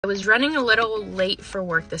I was running a little late for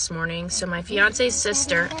work this morning, so my fiance's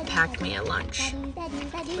sister packed me a lunch.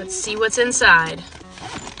 Let's see what's inside.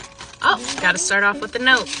 Oh, gotta start off with a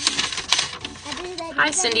note. Hi,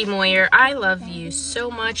 Cindy Moyer. I love you so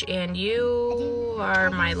much, and you are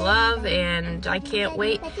my love, and I can't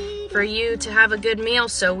wait for you to have a good meal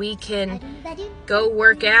so we can go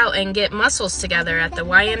work out and get muscles together at the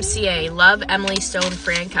YMCA. Love, Emily Stone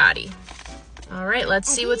Francotti. All right, let's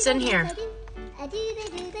see what's in here.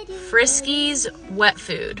 Friskies wet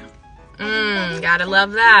food. Gotta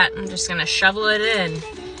love that. I'm just gonna shovel it in.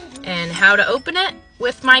 And how to open it?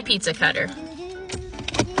 With my pizza cutter.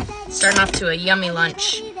 Starting off to a yummy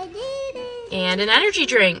lunch. And an energy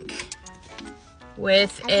drink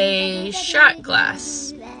with a shot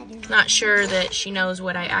glass. Not sure that she knows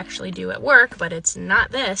what I actually do at work, but it's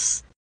not this.